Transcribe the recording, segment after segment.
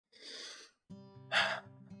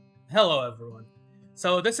Hello everyone.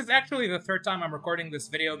 So this is actually the third time I'm recording this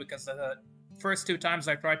video because the first two times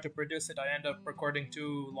I tried to produce it, I end up recording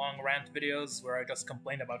two long rant videos where I just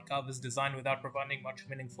complain about Kaveh's design without providing much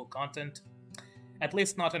meaningful content. At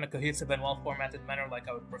least not in a cohesive and well-formatted manner like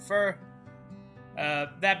I would prefer.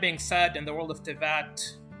 That being said, in the world of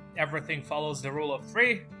Tevat, everything follows the rule of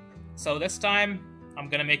three, so this time I'm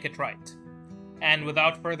gonna make it right. And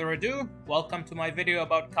without further ado, welcome to my video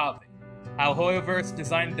about Kaveh. How Hoyoverse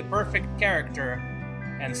designed the perfect character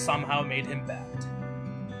and somehow made him bad.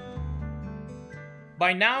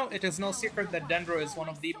 By now, it is no secret that Dendro is one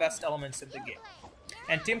of the best elements in the game.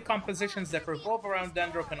 And team compositions that revolve around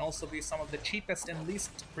Dendro can also be some of the cheapest and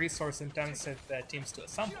least resource-intensive teams to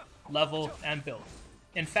assemble, level, and build.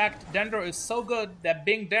 In fact, Dendro is so good that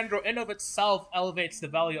being Dendro in of itself elevates the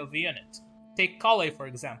value of the unit. Take Kaveh, for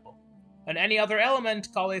example. On any other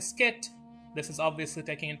element, Kaveh's kit, this is obviously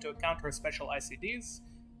taking into account her special ICDs,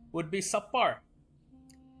 would be subpar.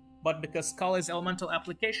 But because Kaveh's elemental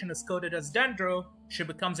application is coded as Dendro, she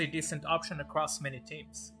becomes a decent option across many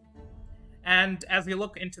teams. And as you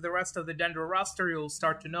look into the rest of the Dendro roster, you'll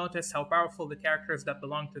start to notice how powerful the characters that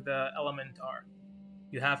belong to the element are.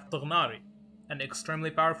 You have Turnari, an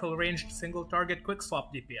extremely powerful ranged single-target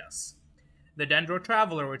quick-swap DPS. The Dendro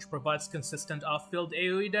Traveler, which provides consistent off-field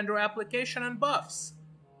AoE Dendro application and buffs.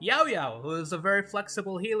 Yao Yao, who is a very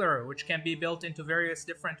flexible healer, which can be built into various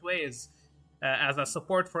different ways, as a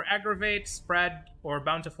support for Aggravate, Spread, or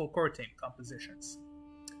Bountiful core team compositions.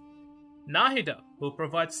 Nahida, who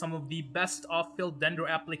provides some of the best off-field Dendro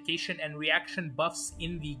application and reaction buffs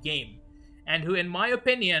in the game, and who, in my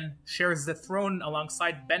opinion, shares the throne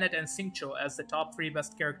alongside Bennett and Xingqiu as the top 3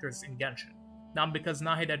 best characters in Genshin. Not because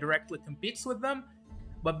Nahida directly competes with them,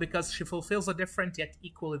 but because she fulfills a different yet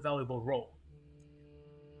equally valuable role.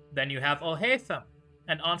 Then you have Alhaitham,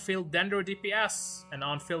 an on-field Dendro DPS, an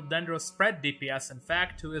on-field Dendro spread DPS in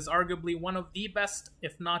fact, who is arguably one of the best,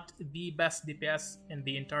 if not the best DPS in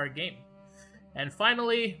the entire game. And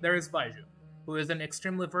finally, there is Baiju, who is an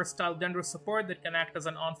extremely versatile Dendro support that can act as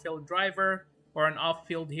an on-field driver, or an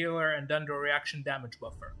off-field healer and Dendro reaction damage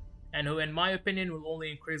buffer, and who in my opinion will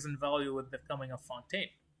only increase in value with becoming a Fontaine.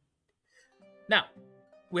 Now,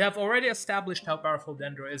 we have already established how powerful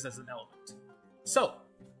Dendro is as an element. So,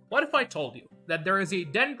 what if I told you that there is a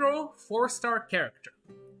Dendro 4-star character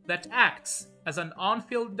that acts as an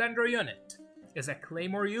on-field Dendro unit, is a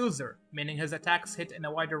Claymore user, meaning his attacks hit in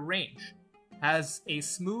a wider range, has a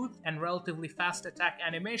smooth and relatively fast attack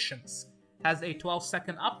animations, has a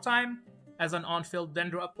 12-second uptime, as an on-field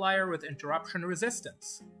Dendro applier with interruption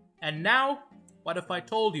resistance. And now, what if I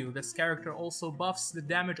told you this character also buffs the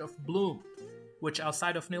damage of Bloom, which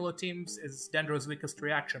outside of Nilo teams is Dendro's weakest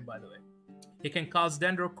reaction, by the way. He can cause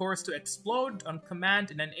Dendro cores to explode on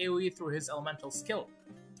command in an AoE through his elemental skill.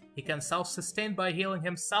 He can self-sustain by healing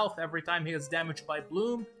himself every time he is damaged by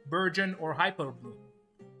Bloom, Burgeon, or Hyper Bloom.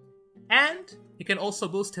 And he can also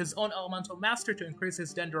boost his own elemental master to increase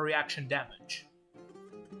his Dendro reaction damage.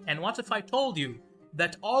 And what if I told you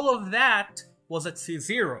that all of that was at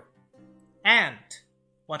C0? And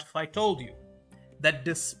what if I told you that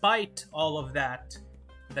despite all of that,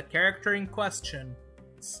 the character in question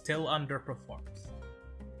still underperforms?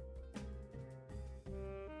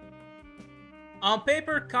 On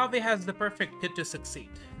paper, Kaveh has the perfect kit to succeed,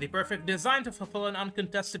 the perfect design to fulfill an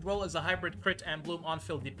uncontested role as a hybrid crit and Bloom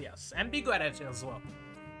on-field DPS, and be good at it as well.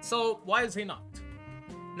 So why is he not?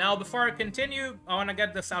 Now before I continue, I want to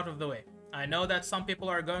get this out of the way. I know that some people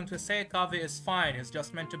are going to say Kaveh is fine, he's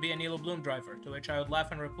just meant to be a Nilo Bloom driver, to which I would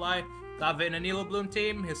laugh and reply, Kaveh in a Nilo Bloom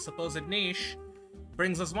team, his supposed niche,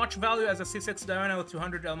 brings as much value as a C6 Diona with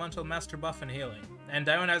 200 elemental master buff and healing. And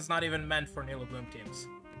Diona is not even meant for Nilo Bloom teams.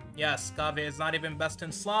 Yes, Kaveh is not even best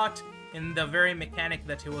in slot in the very mechanic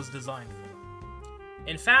that he was designed for.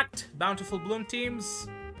 In fact, Bountiful Bloom teams,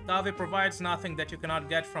 Kaveh provides nothing that you cannot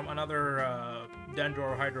get from another Dendro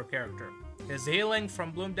or Hydro character. His healing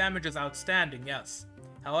from Bloom damage is outstanding, yes.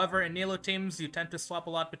 However, in Nilo teams, you tend to swap a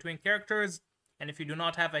lot between characters, and if you do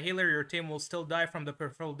not have a healer, your team will still die from the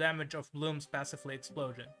peripheral damage of Bloom's passively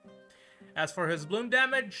explosion. As for his Bloom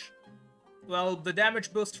damage, well, the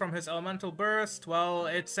damage boost from his elemental burst, well,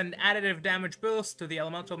 it's an additive damage boost to the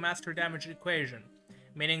elemental master damage equation,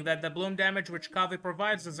 meaning that the Bloom damage which Kaveh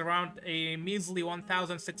provides is around a measly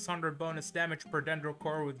 1600 bonus damage per Dendro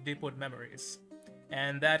core with Deepwood memories.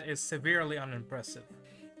 And that is severely unimpressive.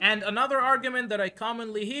 And another argument that I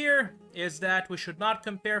commonly hear is that we should not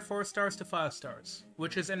compare 4 stars to 5 stars,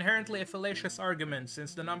 which is inherently a fallacious argument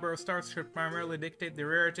since the number of stars should primarily dictate the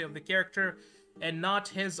rarity of the character and not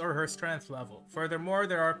his or her strength level. Furthermore,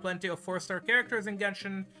 there are plenty of 4-star characters in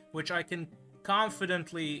Genshin which I can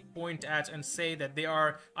confidently point at and say that they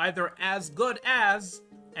are either as good as,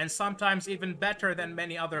 and sometimes even better than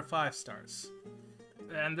many other 5 stars.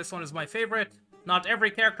 And this one is my favorite. Not every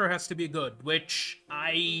character has to be good, which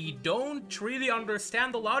I don't really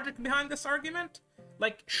understand the logic behind this argument.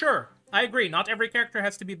 Like, sure, I agree, not every character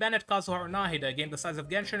has to be Bennett, Kazuha, or Nahida. A game the size of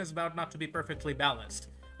Genshin is about not to be perfectly balanced.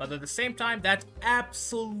 But at the same time, that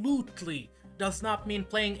absolutely does not mean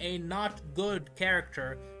playing a not good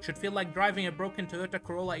character should feel like driving a broken Toyota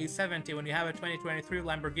Corolla E70 when you have a 2023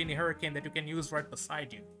 Lamborghini Hurricane that you can use right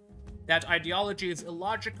beside you. That ideology is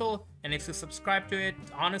illogical, and if you subscribe to it,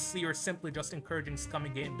 honestly, you're simply just encouraging scummy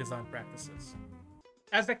game design practices.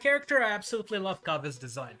 As a character, I absolutely love Kaveh's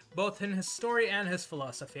design, both in his story and his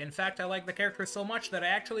philosophy. In fact, I like the character so much that I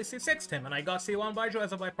actually C6'd him, and I got C1 Baiju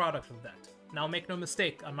as a byproduct of that. Now make no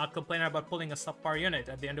mistake, I'm not complaining about pulling a subpar unit.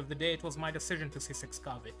 At the end of the day, it was my decision to C6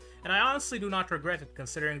 Kaveh. And I honestly do not regret it,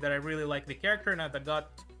 considering that I really like the character and I got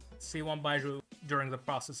C1 Baiju during the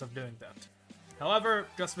process of doing that. However,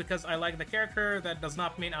 just because I like the character, that does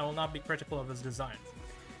not mean I will not be critical of his design.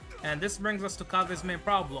 And this brings us to Kaveh's main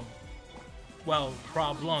problem. Well,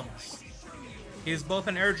 problems. He's both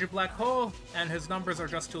an energy black hole, and his numbers are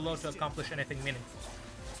just too low to accomplish anything meaningful.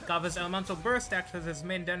 Kaveh's Elemental Burst acts as his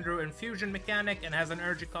main Dendro infusion mechanic and has an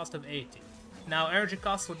energy cost of 80. Now, energy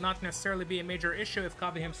cost would not necessarily be a major issue if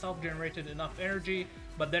Kaveh himself generated enough energy,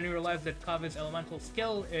 but then you realize that Kaveh's elemental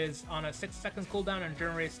skill is on a 6-second cooldown and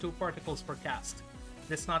generates 2 particles per cast.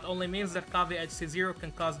 This not only means that Kaveh at C0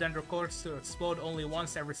 can cause Dendro cores to explode only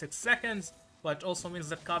once every 6 seconds, but it also means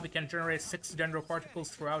that Kaveh can generate 6 Dendro particles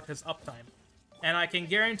throughout his uptime. And I can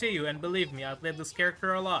guarantee you, and believe me, I've played this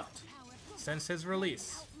character a lot, since his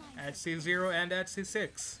release, at C0 and at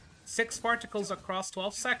C6. 6 particles across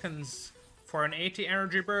 12 seconds for an 80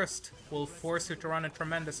 energy burst will force you to run a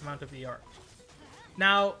tremendous amount of ER.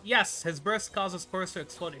 Now, yes, his burst causes cores to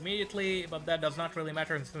explode immediately, but that does not really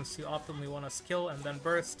matter since you optimally want to skill and then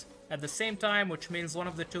burst at the same time, which means one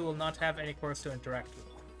of the two will not have any cores to interact with.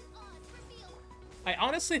 I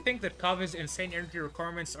honestly think that Kaveh's insane energy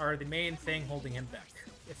requirements are the main thing holding him back.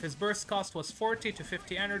 If his burst cost was 40 to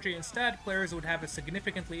 50 energy instead, players would have a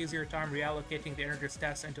significantly easier time reallocating the energy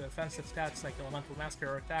stats into offensive stats like Elemental Mastery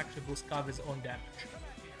or Attack to boost Kaveh's own damage.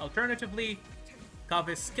 Alternatively,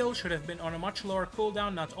 Kaveh's skill should have been on a much lower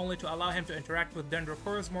cooldown, not only to allow him to interact with Dendro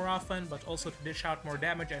cores more often, but also to dish out more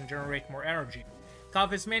damage and generate more energy.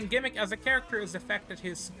 Kaveh's main gimmick as a character is the fact that he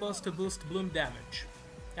is supposed to boost bloom damage.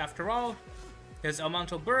 After all, his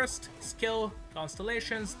Elemental Burst, skill,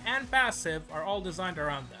 constellations, and passive are all designed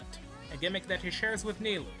around that, a gimmick that he shares with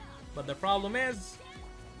Nilou. But the problem is,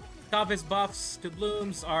 Kaveh's buffs to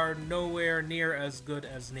blooms are nowhere near as good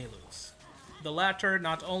as Nilou's. The latter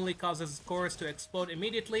not only causes cores to explode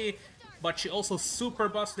immediately, but she also super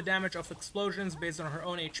buffs the damage of explosions based on her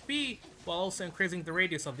own HP, while also increasing the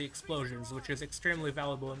radius of the explosions, which is extremely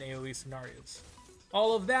valuable in AoE scenarios.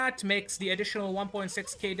 All of that makes the additional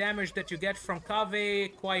 1.6k damage that you get from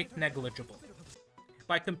Kaveh quite negligible.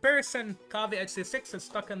 By comparison, Kaveh at C6 is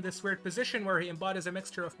stuck in this weird position where he embodies a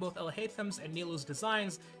mixture of both Alhaitham's and Nilou's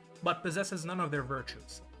designs, but possesses none of their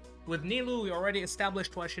virtues. With Nilou, we already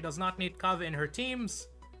established why she does not need Kaveh in her teams,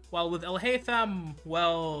 while with Alhaitham,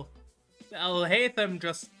 well, Alhaitham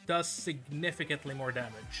just does significantly more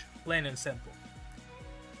damage, plain and simple.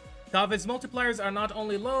 Kaveh's multipliers are not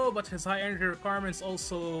only low, but his high energy requirements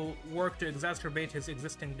also work to exacerbate his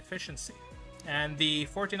existing deficiency. And the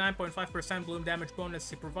 49.5% bloom damage bonus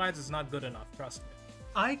he provides is not good enough, trust me.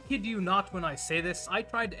 I kid you not when I say this, I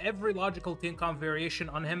tried every logical team comp variation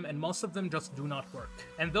on him and most of them just do not work.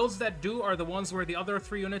 And those that do are the ones where the other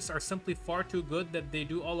 3 units are simply far too good that they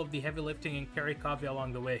do all of the heavy lifting and carry Kaveh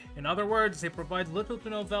along the way. In other words, he provides little to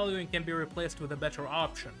no value and can be replaced with a better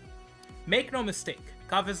option. Make no mistake,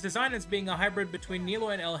 Kaveh's design as being a hybrid between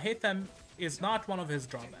Nilou and Alhaitham is not one of his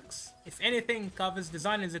drawbacks. If anything, Kaveh's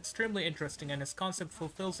design is extremely interesting and his concept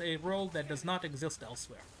fulfills a role that does not exist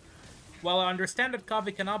elsewhere. While I understand that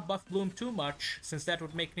Kaveh cannot buff Bloom too much, since that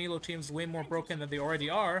would make Nilou teams way more broken than they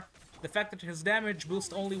already are, the fact that his damage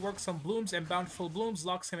boost only works on Blooms and Bountiful Blooms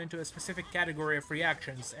locks him into a specific category of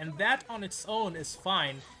reactions, and that on its own is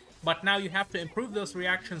fine, but now you have to improve those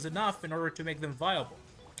reactions enough in order to make them viable.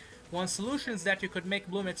 One solution is that you could make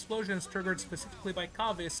Bloom explosions triggered specifically by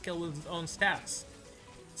Kaveh's skill with his own stats.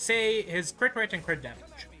 Say, his crit rate and crit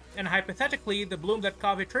damage. And hypothetically, the Bloom that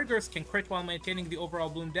Kaveh triggers can crit while maintaining the overall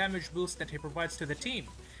Bloom damage boost that he provides to the team.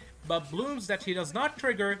 But Blooms that he does not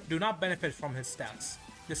trigger do not benefit from his stats.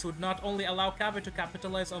 This would not only allow Kaveh to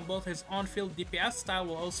capitalize on both his on-field DPS style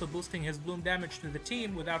while also boosting his Bloom damage to the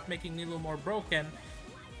team without making Nilou more broken,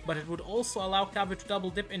 but it would also allow Kaveh to double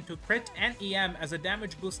dip into crit and EM as a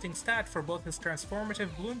damage boosting stat for both his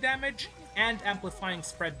transformative bloom damage and amplifying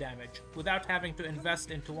spread damage, without having to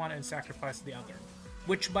invest into one and sacrifice the other,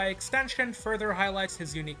 which by extension further highlights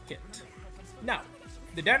his unique kit. Now,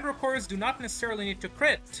 the Dendro cores do not necessarily need to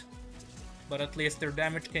crit, but at least their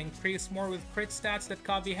damage can increase more with crit stats that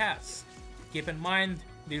Kaveh has. Keep in mind,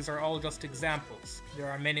 these are all just examples. There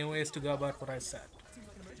are many ways to go about what I said.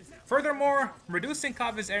 Furthermore, reducing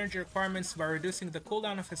Kaveh's energy requirements by reducing the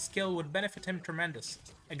cooldown of his skill would benefit him tremendously.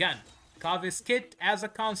 Again, Kaveh's kit as a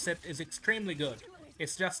concept is extremely good.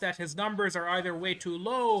 It's just that his numbers are either way too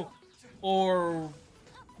low or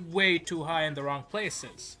way too high in the wrong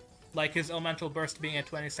places. Like his elemental burst being a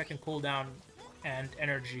 20-second cooldown and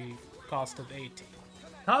energy cost of 80.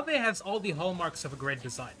 Kaveh has all the hallmarks of a great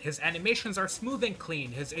design. His animations are smooth and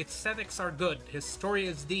clean, his aesthetics are good, his story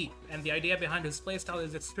is deep, and the idea behind his playstyle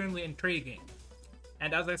is extremely intriguing.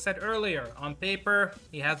 And as I said earlier, on paper,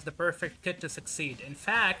 he has the perfect kit to succeed. In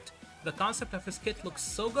fact, the concept of his kit looks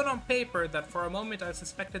so good on paper that for a moment I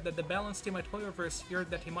suspected that the balance team at Hoyoverse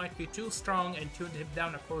feared that he might be too strong and tuned him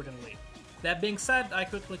down accordingly. That being said, I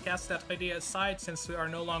quickly cast that idea aside since we are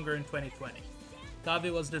no longer in 2020.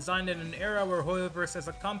 Kaveh was designed in an era where Hoyoverse as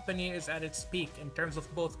a company is at its peak in terms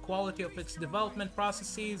of both quality of its development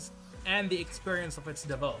processes and the experience of its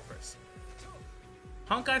developers.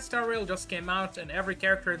 Honkai Star Rail just came out and every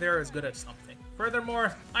character there is good at something.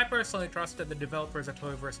 Furthermore, I personally trust that the developers at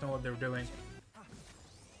Hoyoverse know what they're doing.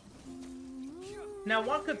 Now,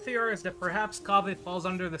 one could theorize that perhaps Kaveh falls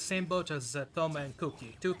under the same boat as Thoma and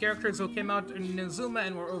Kuki, two characters who came out in Inazuma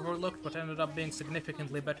and were overlooked but ended up being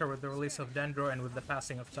significantly better with the release of Dendro and with the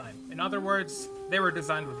passing of time. In other words, they were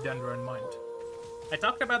designed with Dendro in mind. I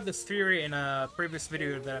talked about this theory in a previous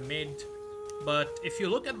video that I made, but if you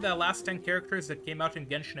look at the last 10 characters that came out in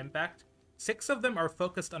Genshin Impact, 6 of them are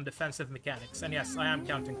focused on defensive mechanics, and yes, I am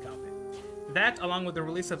counting Kaveh. That, along with the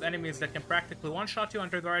release of enemies that can practically one-shot you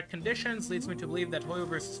under the right conditions, leads me to believe that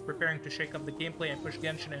Hoyoverse is preparing to shake up the gameplay and push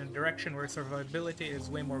Genshin in a direction where survivability is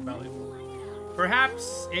way more valuable.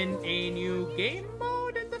 Perhaps in a new game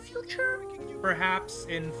mode in the future? Perhaps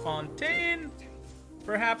in Fontaine?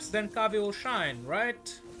 Perhaps then Kaveh will shine,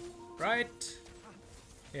 right? Right?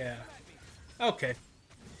 Yeah. Okay.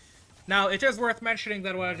 Now, it is worth mentioning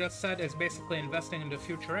that what I just said is basically investing into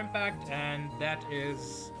future impact, and that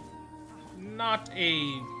is not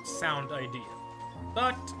a sound idea.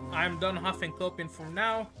 But I'm done huffing Copian for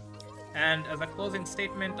now, and as a closing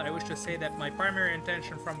statement, I wish to say that my primary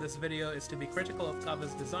intention from this video is to be critical of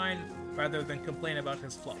Kaveh's design rather than complain about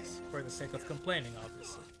his flaws, for the sake of complaining,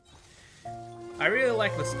 obviously. I really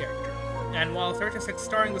like this character, and while 36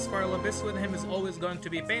 starring the Spiral Abyss with him is always going to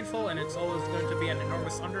be painful and it's always going to be an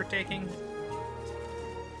enormous undertaking,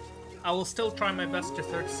 I will still try my best to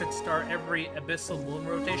 36 star every Abyssal Moon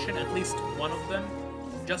rotation, at least one of them,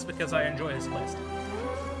 just because I enjoy his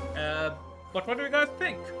playstyle. But what do you guys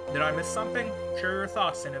think? Did I miss something? Share your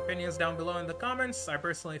thoughts and opinions down below in the comments. I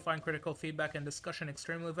personally find critical feedback and discussion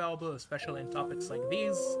extremely valuable, especially in topics like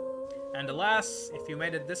these. And alas, if you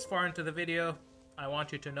made it this far into the video, I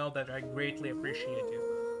want you to know that I greatly appreciate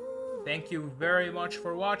you. Thank you very much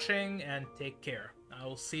for watching, and take care. I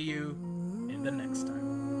will see you in the next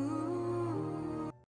time.